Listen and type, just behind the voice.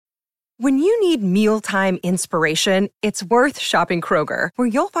When you need mealtime inspiration, it's worth shopping Kroger, where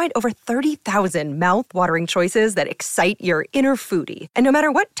you'll find over 30,000 mouth-watering choices that excite your inner foodie. And no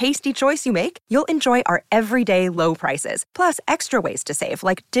matter what tasty choice you make, you'll enjoy our everyday low prices, plus extra ways to save,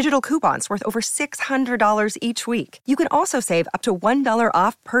 like digital coupons worth over $600 each week. You can also save up to $1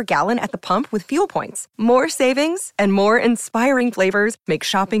 off per gallon at the pump with fuel points. More savings and more inspiring flavors make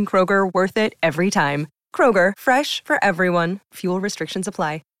shopping Kroger worth it every time. Kroger, fresh for everyone. Fuel restrictions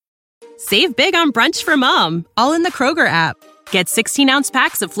apply. Save big on brunch for mom, all in the Kroger app. Get 16-ounce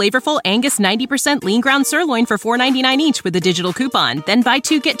packs of flavorful Angus 90% lean ground sirloin for $4.99 each with a digital coupon. Then buy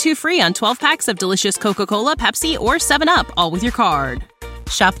 2, get 2 free on 12 packs of delicious Coca-Cola, Pepsi, or 7-Up, all with your card.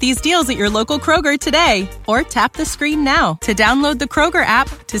 Shop these deals at your local Kroger today, or tap the screen now to download the Kroger app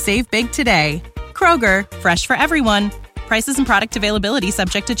to save big today. Kroger, fresh for everyone. Prices and product availability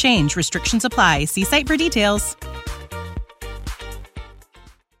subject to change. Restrictions apply. See site for details.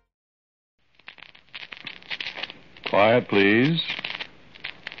 Quiet, please.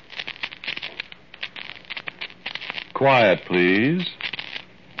 Quiet, please.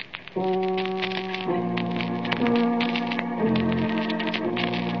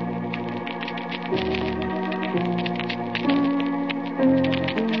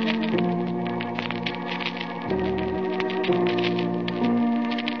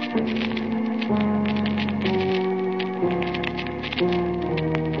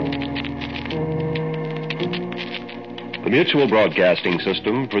 The Mutual Broadcasting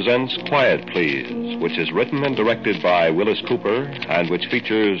System presents Quiet Please, which is written and directed by Willis Cooper and which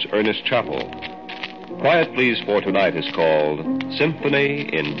features Ernest Chappell. Quiet Please for tonight is called Symphony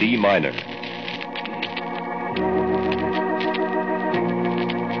in D Minor.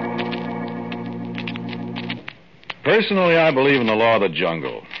 Personally, I believe in the law of the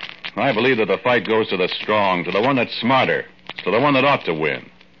jungle. I believe that the fight goes to the strong, to the one that's smarter, to the one that ought to win.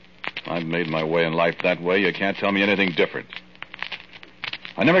 I've made my way in life that way. You can't tell me anything different.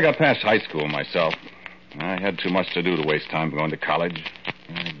 I never got past high school myself. I had too much to do to waste time going to college.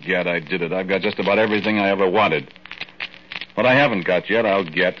 Gad, I did it. I've got just about everything I ever wanted. What I haven't got yet, I'll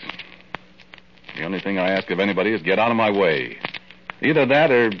get. The only thing I ask of anybody is get out of my way. Either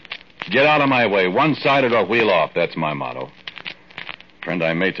that or get out of my way. One-sided or wheel off. That's my motto. Friend,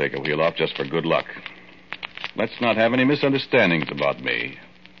 I may take a wheel off just for good luck. Let's not have any misunderstandings about me.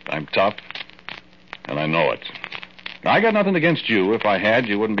 I'm tough, and I know it. Now, I got nothing against you. If I had,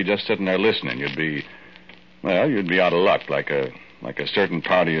 you wouldn't be just sitting there listening. You'd be out of luck, like a certain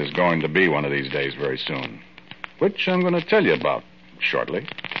party is going to be one of these days very soon, which I'm going to tell you about shortly.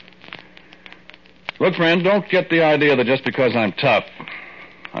 Look, friend, don't get the idea that just because I'm tough,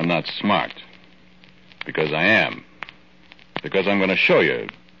 I'm not smart. Because I am. Because I'm going to show you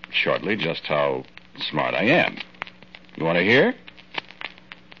shortly just how smart I am. You want to hear?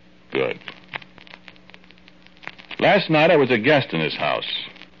 Good. Last night I was a guest in his house.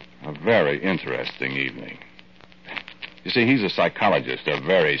 A very interesting evening. You see, he's a psychologist, a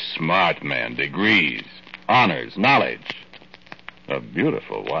very smart man, degrees, honors, knowledge. A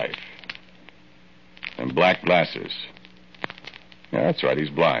beautiful wife. And black glasses. Yeah, that's right, he's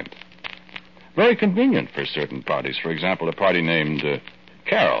blind. Very convenient for certain parties. For example, a party named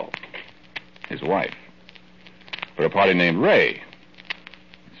Carol, his wife. For a party named Ray.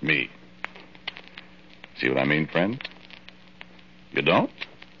 Me. See what I mean, friend? You don't?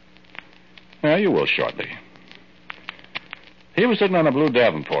 Yeah, you will shortly. He was sitting on a blue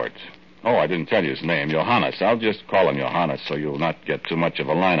Davenport. Oh, I didn't tell you his name, Johannes. I'll just call him Johannes so you'll not get too much of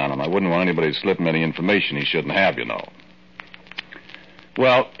a line on him. I wouldn't want anybody to slip him any information he shouldn't have, you know.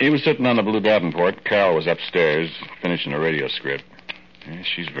 Well, he was sitting on the blue Davenport. Carol was upstairs finishing a radio script. Yeah,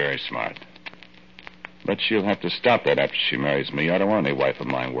 she's very smart. But she'll have to stop that after she marries me. I don't want any wife of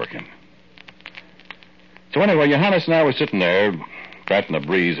mine working. So anyway, Johannes and I were sitting there, batting a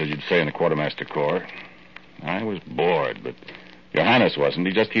breeze, as you'd say in the Quartermaster Corps. I was bored, but Johannes wasn't.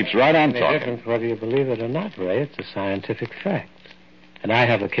 He just keeps right on talking. Difference whether you believe it or not, Ray. It's a scientific fact. And I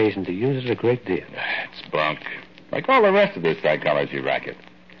have occasion to use it a great deal. It's bunk. Like all the rest of this psychology racket.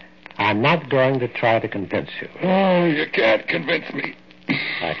 I'm not going to try to convince you. Oh, you can't convince me.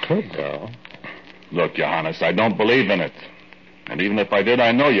 I could, though. Look, Johannes, I don't believe in it. And even if I did,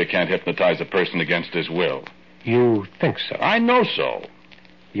 I know you can't hypnotize a person against his will. You think so? I know so.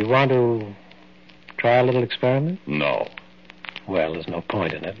 You want to try a little experiment? No. Well, there's no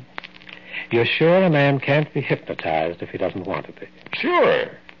point in it. You're sure a man can't be hypnotized if he doesn't want to be? Sure.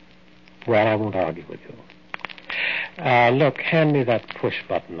 Well, I won't argue with you. Look, hand me that push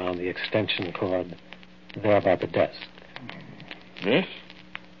button on the extension cord there by the desk. This?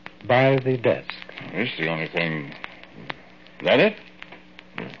 By the desk. This is the only thing. Is that it?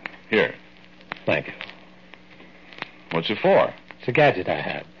 Here. Thank you. What's it for? It's a gadget I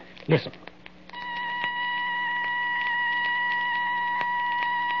have. Listen.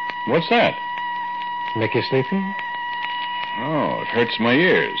 What's that? Make you sleepy? Oh, it hurts my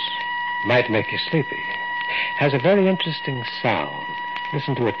ears. Might make you sleepy. Has a very interesting sound.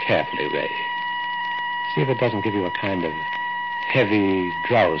 Listen to it carefully, Ray. See if it doesn't give you a kind of heavy,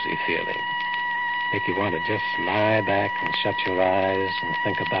 drowsy feeling. Make you want to just lie back and shut your eyes and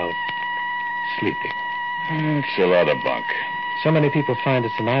think about sleeping. It's a lot of bunk. So many people find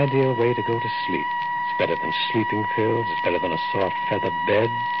it's an ideal way to go to sleep. It's better than sleeping pills. It's better than a soft feather bed.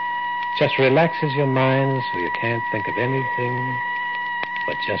 Just relaxes your mind so you can't think of anything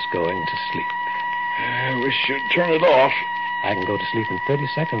but just going to sleep. I wish you'd turn it off. I can go to sleep in 30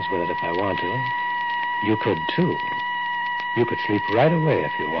 seconds with it if I want to. You could, too. You could sleep right away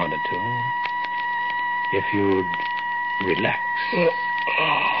if you wanted to. If you'd relax.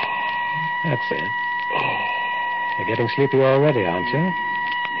 That's it. You're getting sleepy already, aren't you?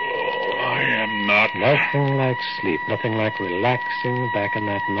 I am not. Nothing like sleep. Nothing like relaxing back in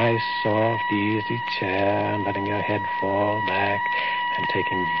that nice, soft, easy chair and letting your head fall back and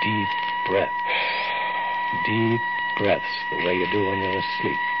taking deep breaths. Deep breaths the way you do when you're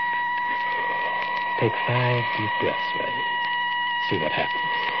asleep. Take 5 deep breaths, Ray. See what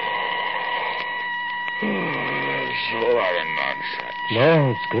happens. It's a lot of nonsense.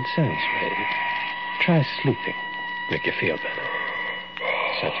 No, it's good sense, Ray. Try sleeping. Make you feel better.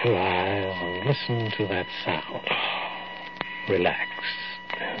 Shut your eyes and listen to that sound. Relax.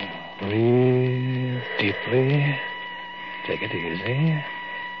 Breathe deeply. Take it easy.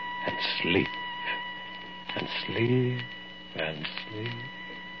 And sleep. And sleep. And sleep.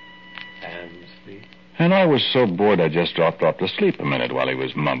 And sleep. And I was so bored I just dropped off to sleep a minute while he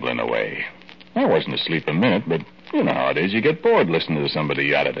was mumbling away. I wasn't asleep a minute, but you know how it is. You get bored listening to somebody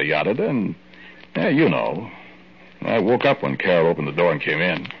yada-da, and, you know. I woke up when Carol opened the door and came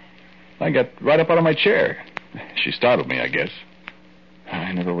in. I got right up out of my chair. She startled me, I guess.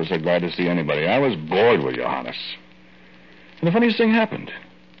 I never was so glad to see anybody. I was bored with Johannes. And the funniest thing happened.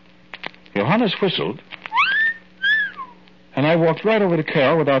 Johannes whistled, and I walked right over to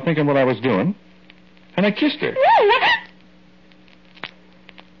Carol without thinking what I was doing, and I kissed her.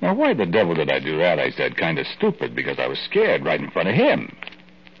 Now, why the devil did I do that? I said, kind of stupid, because I was scared right in front of him.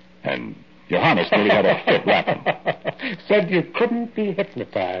 And Johannes nearly had a fit laughing. Said you couldn't be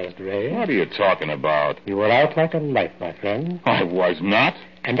hypnotized, Ray. What are you talking about? You were out like a light, my friend. I was not.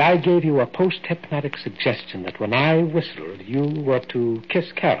 And I gave you a post-hypnotic suggestion that when I whistled, you were to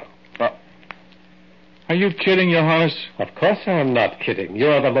kiss Carol. Are you kidding, Johannes? Of course I'm not kidding.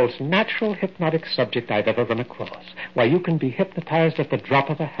 You're the most natural hypnotic subject I've ever run across. Why, you can be hypnotized at the drop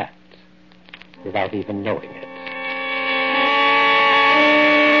of a hat without even knowing it.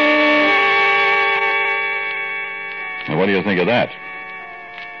 Now, what do you think of that?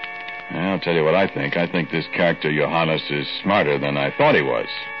 I'll tell you what I think. I think this character, Johannes, is smarter than I thought he was.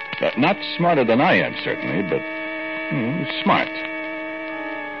 Not smarter than I am, certainly, but smart.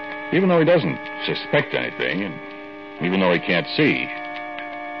 Even though he doesn't suspect anything, and even though he can't see,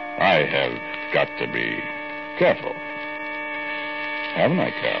 I have got to be careful. Haven't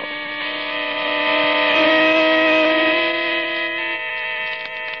I, Carol?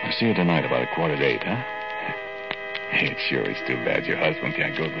 I'll see you tonight about 7:45, huh? It sure is too bad your husband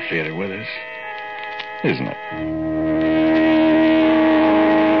can't go to the theater with us, isn't it?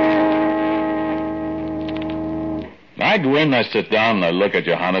 I go in, I sit down, and I look at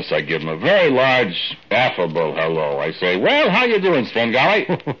Johannes. I give him a very large, affable hello. I say, well, how you doing, Svengali?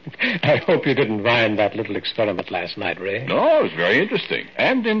 I hope you didn't mind that little experiment last night, Ray. No, it was very interesting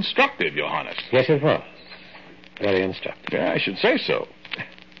and instructive, Johannes. Yes, it was. Very instructive. Yeah, I should say so.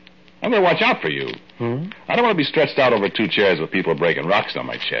 I'm going to watch out for you. Hmm? I don't want to be stretched out over 2 chairs with people breaking rocks on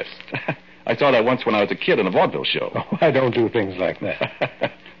my chest. I saw that once when I was a kid in a vaudeville show. Oh, I don't do things like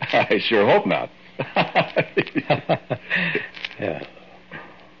that. I sure hope not. Yeah.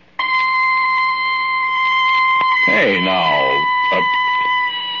 Hey, now.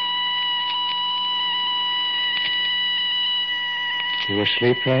 You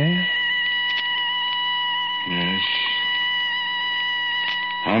asleep, Ray? Yes.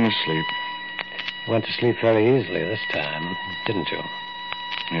 I'm asleep. You went to sleep very easily this time, didn't you?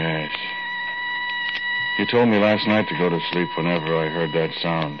 Yes. You told me last night to go to sleep whenever I heard that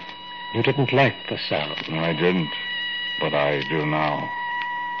sound. You didn't like the sound. No, I didn't. But I do now.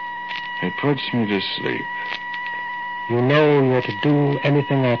 It puts me to sleep. You know you're to do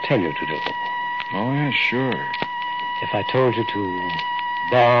anything I tell you to do. Oh, yeah, sure. If I told you to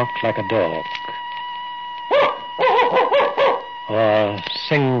bark like a dog, Or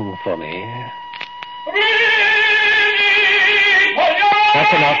sing for me.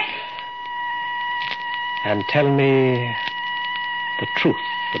 That's enough. And tell me the truth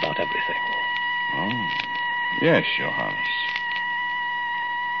about everything. Oh, yes, Johannes.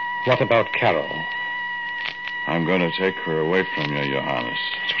 What about Carol? I'm going to take her away from you, Johannes.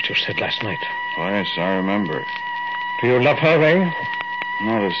 That's what you said last night. Oh, yes, I remember. Do you love her, Ray?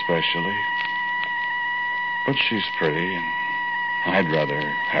 Not especially. But she's pretty, and I'd rather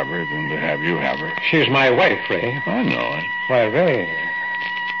have her than to have you have her. She's my wife, Ray. I know it. Why, Ray,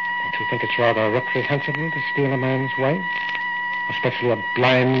 don't you think it's rather reprehensible to steal a man's wife? Especially a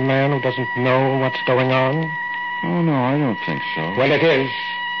blind man who doesn't know what's going on? Oh, no, I don't think so. Well, it is.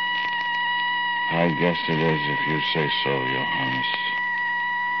 I guess it is if you say so, Johannes.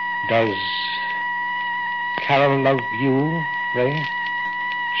 Does Carol love you, Ray?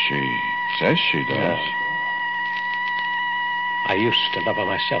 She says she does. I used to love her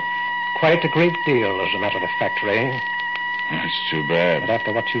myself. Quite a great deal, as a matter of fact, Ray. That's too bad. But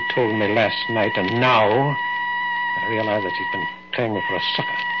after what you told me last night and now, I realize that she's been playing me for a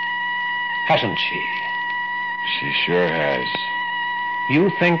sucker. Hasn't she? She sure has. You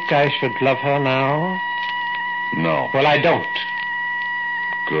think I should love her now? No. Well, I don't.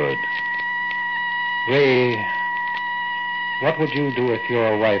 Good. Ray, what would you do if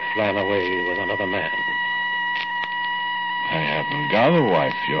your wife ran away with another man? I haven't got a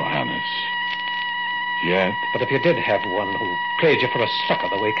wife, Johannes. Yet. But if you did have one who played you for a sucker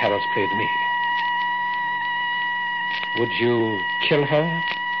the way Carol's played me, would you kill her?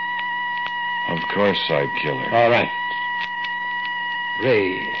 Of course I'd kill her. All right.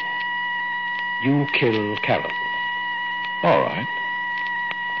 Ray, you kill Carol. All right.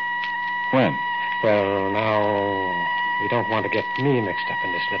 When? Well, now, we don't want to get me mixed up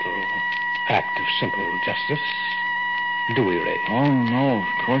in this little act of simple justice, do we, Ray? Oh, no,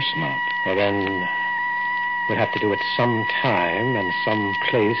 of course not. Well, then, we'll have to do it some time and some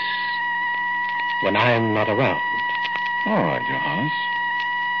place when I'm not around. All right, Johannes.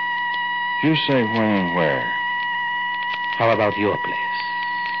 You say when and where. How about your place?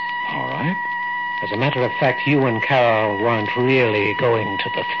 All right. As a matter of fact, you and Carol weren't really going to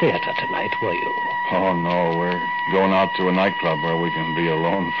the theater tonight, were you? Oh, no, we're going out to a nightclub where we can be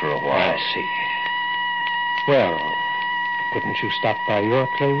alone for a while. I see. Well, couldn't you stop by your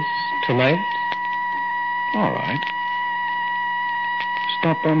place tonight? All right.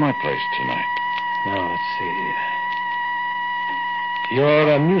 Stop by my place tonight. Now, let's see. You're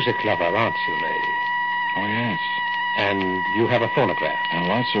a music lover, aren't you, Ray? Oh, yes. And you have a phonograph. And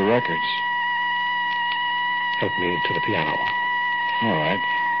lots of records. Help me to the piano. All right.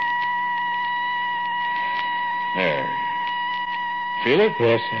 There. Feel it?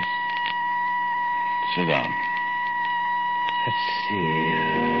 Yes, yes. Sit down. Let's see.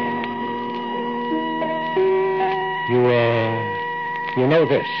 You know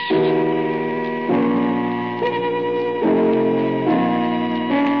this.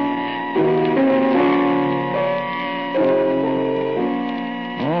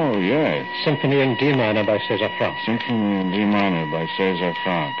 Oh, yes. Symphony in D minor by César Franck. Symphony in D minor by César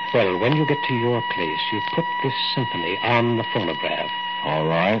Franck. Well, when you get to your place, you put this symphony on the phonograph. All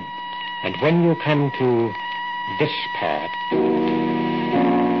right. And when you come to this part,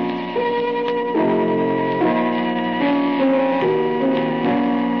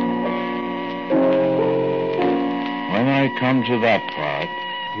 when I come to that part,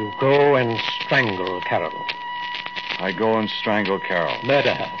 you go and strangle Carol. I go and strangle Carol.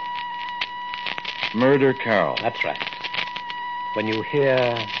 Murder her. Murder Carol. That's right. When you hear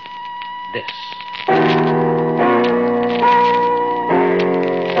this.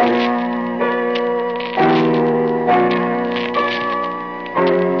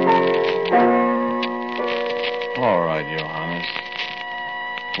 All right, Johannes.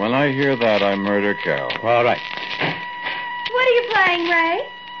 When I hear that, I murder Carol. All right. What are you playing, Ray?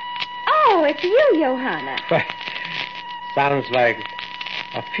 Oh, it's you, Johanna. Sounds like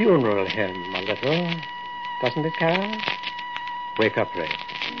a funeral hymn, a little. Doesn't it, Carol? Wake up, Ray.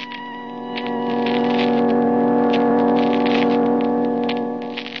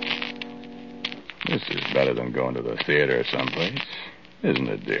 This is better than going to the theater someplace. Isn't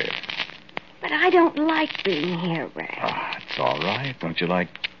it, dear? But I don't like being here, Ray. Ah, it's all right. Don't you like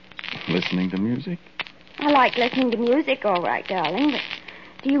listening to music? I like listening to music, all right, darling, but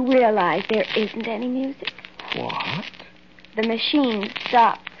do you realize there isn't any music? What? The machine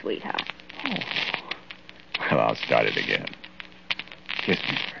stopped, sweetheart. Oh. Well, I'll start it again. Kiss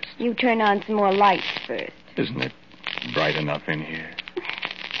me first. You turn on some more lights first. Isn't it bright enough in here?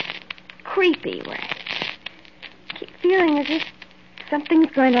 Creepy, Ray. I keep feeling as if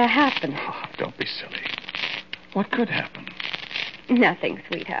Something's going to happen. Oh, don't be silly. What could happen? Nothing,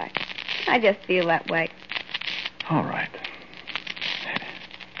 sweetheart. I just feel that way. All right.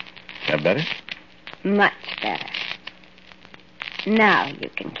 That better? Much better. Now you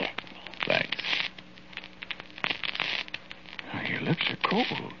can kiss me. Thanks. Oh, your lips are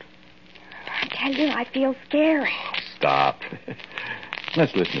cold. I tell you, I feel scary. Stop.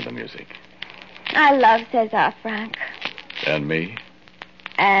 Let's listen to the music. I love Cesar Frank. And me?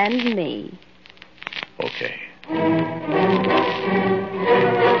 And me. Okay.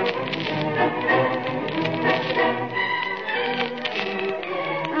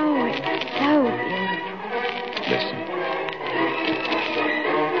 Oh, it's so beautiful. Listen.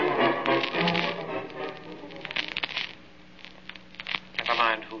 Never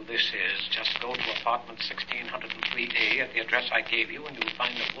mind who this is. Just go to apartment 1603A at the address I gave you, and you'll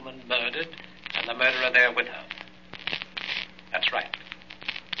find a woman murdered and the murderer there with her. That's right.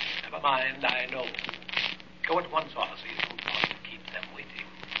 Never mind, I know. Go at once, officer. You don't want to keep them waiting.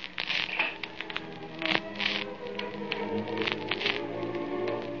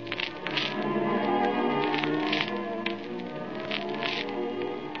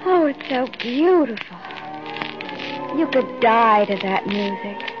 Oh, it's so beautiful. You could die to that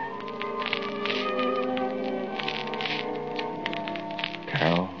music.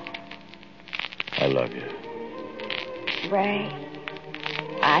 Carol, I love you. Ray,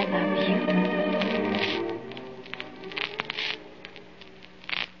 I love you.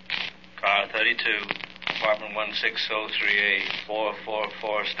 Car 32, apartment 1603A,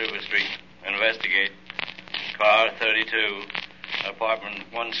 444 Stewart Street. Investigate. Car 32, apartment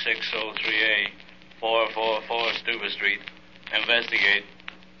 1603A, 444 Stewart Street. Investigate.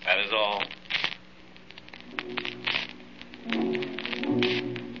 That is all.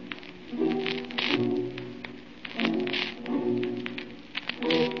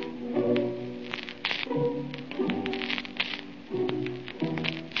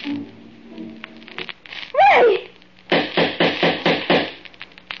 Ray!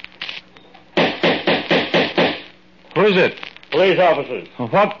 Who is it? Police officers.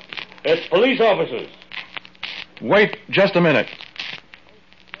 What? It's police officers. Wait just a minute.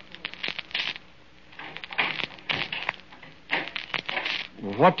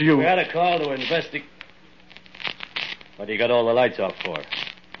 What do you... We had a call to investigate. What do you got all the lights off for?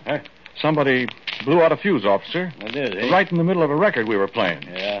 Huh? Somebody blew out a fuse, officer. I did, eh? Right in the middle of a record we were playing.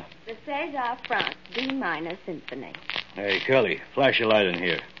 Yeah. The Cesar Frank D minor symphony. Hey, Curly, flash a light in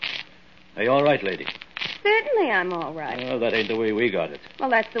here. Are you all right, lady? Certainly I'm all right. Well, that ain't the way we got it. Well,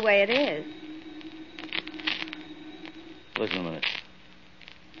 that's the way it is. Listen a minute.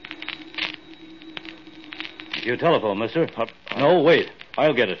 Your telephone, mister. No, wait.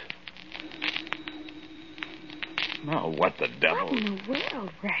 I'll get it. Now, what the devil? What in the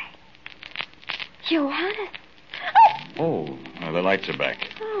world, Ray? Johannes. Oh, now the lights are back.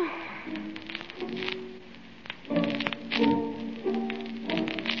 Oh.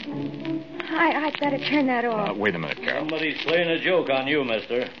 I'd better turn that off. Wait a minute, Carol. Somebody's playing a joke on you,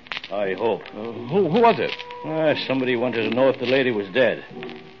 mister. I hope. Who was it? Somebody wanted to know if the lady was dead.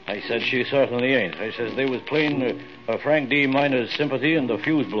 I said she certainly ain't. I says they was playing a Frank D. Minor's sympathy and the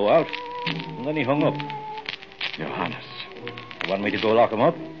fuse blew out. And then he hung up. Johannes. You want me to go lock him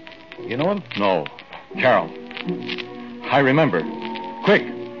up? You know him? No. Carol. I remember. Quick,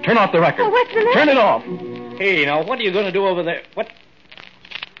 turn off the record. Oh, what's the matter? Turn it off. Hey, now, what are you going to do over there? What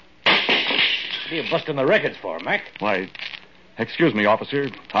are you busting the records for, Mac? Why, excuse me, officer.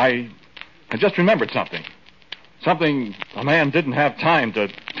 I just remembered something. Something a man didn't have time to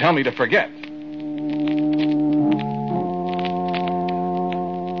tell me to forget.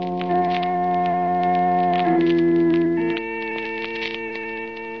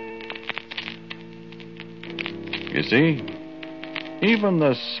 You see, even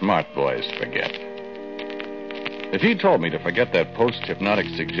the smart boys forget. If he told me to forget that post-hypnotic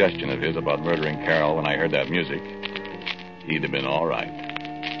suggestion of his about murdering Carol when I heard that music, he'd have been all right.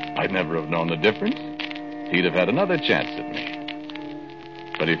 I'd never have known the difference. He'd have had another chance at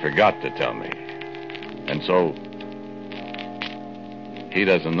me. But he forgot to tell me. And so, he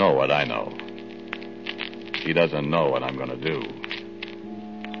doesn't know what I know. He doesn't know what I'm going to do.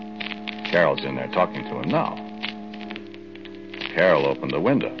 Carol's in there talking to him now. Carol opened the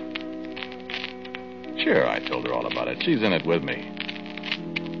window. Sure, I told her all about it. She's in it with me.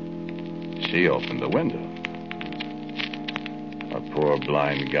 She opened the window. A poor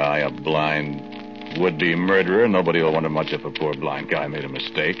blind guy, a blind would-be murderer. Nobody will wonder much if a poor blind guy made a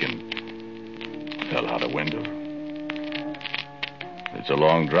mistake and fell out a window. It's a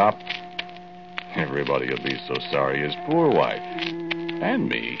long drop. Everybody will be so sorry his poor wife. And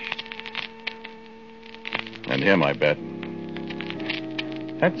me. And him, I bet.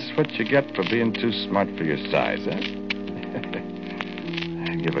 That's what you get for being too smart for your size, huh?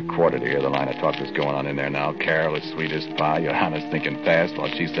 I'd give a quarter to hear the line of talk that's going on in there now. Carol is sweet as pie. Johanna's thinking fast while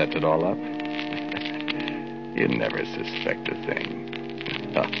she sets it all up. You'd never suspect a thing.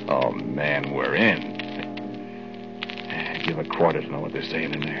 Oh, man, we're in. I'd give a quarter to know what they're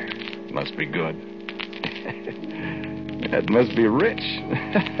saying in there. Must be good. That must be rich.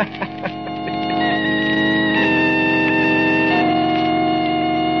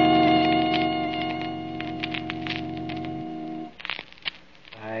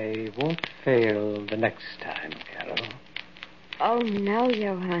 I won't fail the next time, Carol. Oh, no,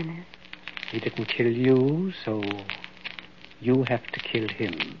 Johannes. He didn't kill you, so you have to kill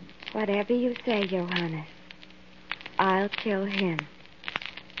him. Whatever you say, Johannes, I'll kill him.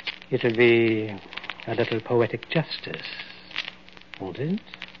 It'll be a little poetic justice, won't it?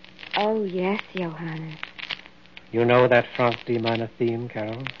 Oh, yes, Johannes. You know that Frank D. minor theme,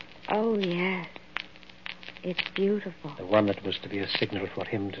 Carol? Oh, yes. It's beautiful. The one that was to be a signal for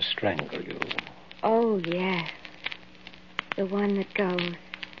him to strangle you. Oh, yes. The one that goes...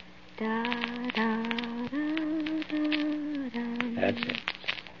 Da, da, da, da, da. That's it.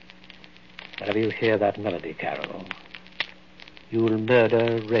 Whenever you hear that melody, Carol, you'll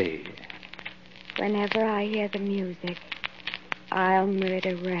murder Ray. Whenever I hear the music, I'll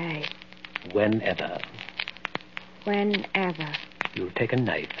murder Ray. Whenever. Whenever. You'll take a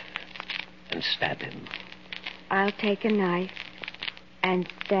knife and stab him. I'll take a knife and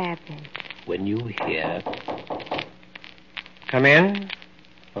stab him. When you hear... Come in.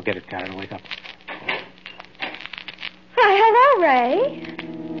 Oh, get it, Karen. Wake up. Hi, hello, Ray.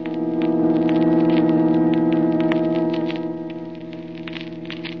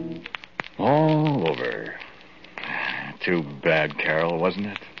 All over. Too bad, Carol, wasn't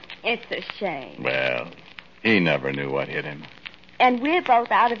it? It's a shame. Well, he never knew what hit him. And we're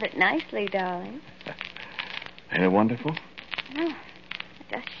both out of it nicely, darling. Ain't it wonderful? Oh, I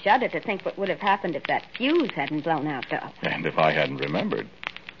just shudder to think what would have happened if that fuse hadn't blown out, darling. And if I hadn't remembered.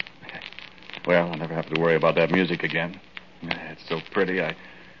 Well, I'll never have to worry about that music again. It's so pretty. I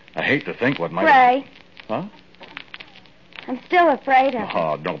hate to think what might... Ray. Huh? I'm still afraid of it.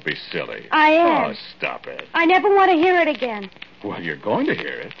 Oh, don't be silly. I am. Oh, stop it. I never want to hear it again. Well, you're going to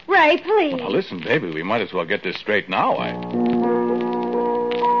hear it. Ray, please. Well, now, listen, baby, we might as well get this straight now.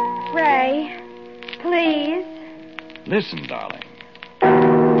 Ray, please. Listen, darling.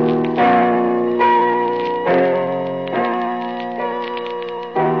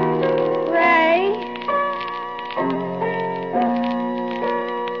 Ray.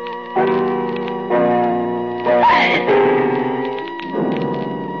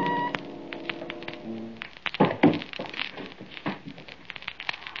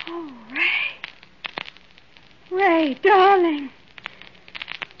 Oh, Ray. Ray, darling.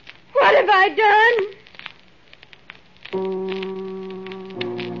 What have I done?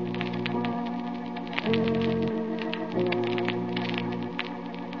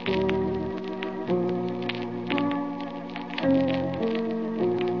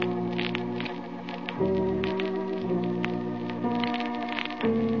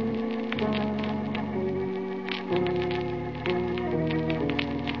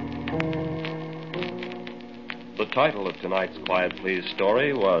 The title of tonight's Quiet Please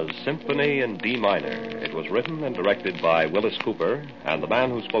story was Symphony in D Minor. It was written and directed by Willis Cooper, and the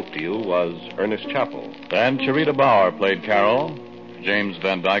man who spoke to you was Ernest Chappell. And Charita Bauer played Carol. James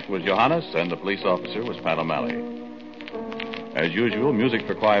Van Dyke was Johannes, and the police officer was Pat O'Malley. As usual, music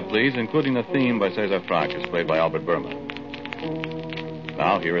for Quiet Please, including the theme by Cesar Frank, is played by Albert Berman.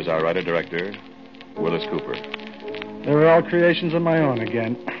 Now, here is our writer-director, Willis Cooper. They were all creations of my own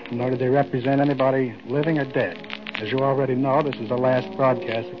again, nor did they represent anybody living or dead. As you already know, this is the last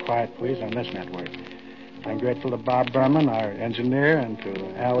broadcast of Quiet Please on this network. I'm grateful to Bob Berman, our engineer, and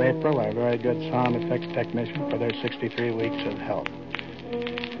to Al April, our very good sound effects technician, for their 63 weeks of help.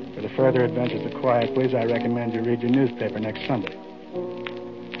 For the further adventures of Quiet Please, I recommend you read your newspaper next Sunday.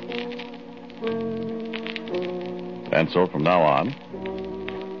 And so from now on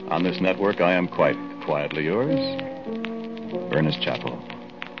this network, I am quite quietly yours, Ernest Chappell.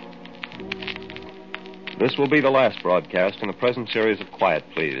 This will be the last broadcast in the present series of Quiet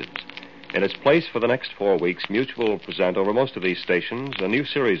Please. In its place for the next 4 weeks, Mutual will present over most of these stations a new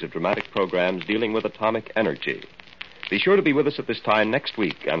series of dramatic programs dealing with atomic energy. Be sure to be with us at this time next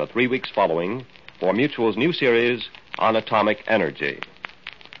week and the 3 weeks following for Mutual's new series on atomic energy.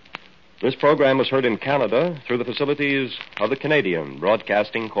 This program was heard in Canada through the facilities of the Canadian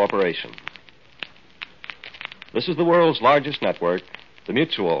Broadcasting Corporation. This is the world's largest network, the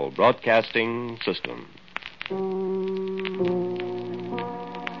Mutual Broadcasting System.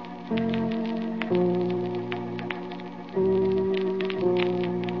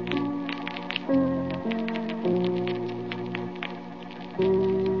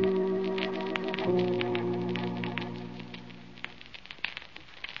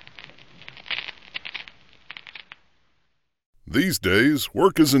 These days,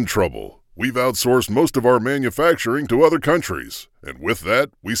 work is in trouble. We've outsourced most of our manufacturing to other countries, and with that,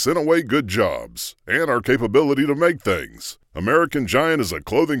 we sent away good jobs and our capability to make things. American Giant is a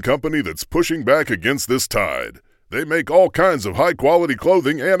clothing company that's pushing back against this tide. They make all kinds of high-quality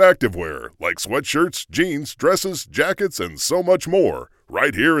clothing and activewear, like sweatshirts, jeans, dresses, jackets, and so much more,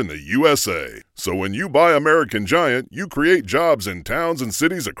 right here in the USA. So when you buy American Giant, you create jobs in towns and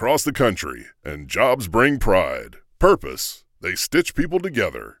cities across the country. And jobs bring pride, purpose. They stitch people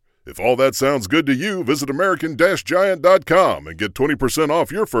together. If all that sounds good to you, visit American-Giant.com and get 20%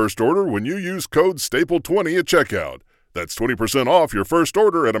 off your first order when you use code STAPLE20 at checkout. That's 20% off your first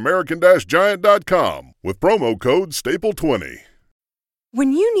order at American-Giant.com with promo code STAPLE20.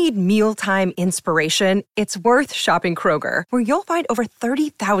 When you need mealtime inspiration, it's worth shopping Kroger, where you'll find over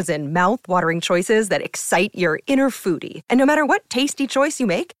 30,000 mouth-watering choices that excite your inner foodie. And no matter what tasty choice you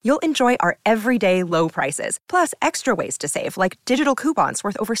make, you'll enjoy our everyday low prices, plus extra ways to save, like digital coupons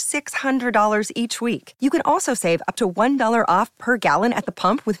worth over $600 each week. You can also save up to $1 off per gallon at the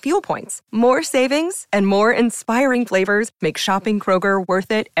pump with fuel points. More savings and more inspiring flavors make shopping Kroger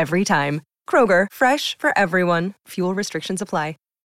worth it every time. Kroger, fresh for everyone. Fuel restrictions apply.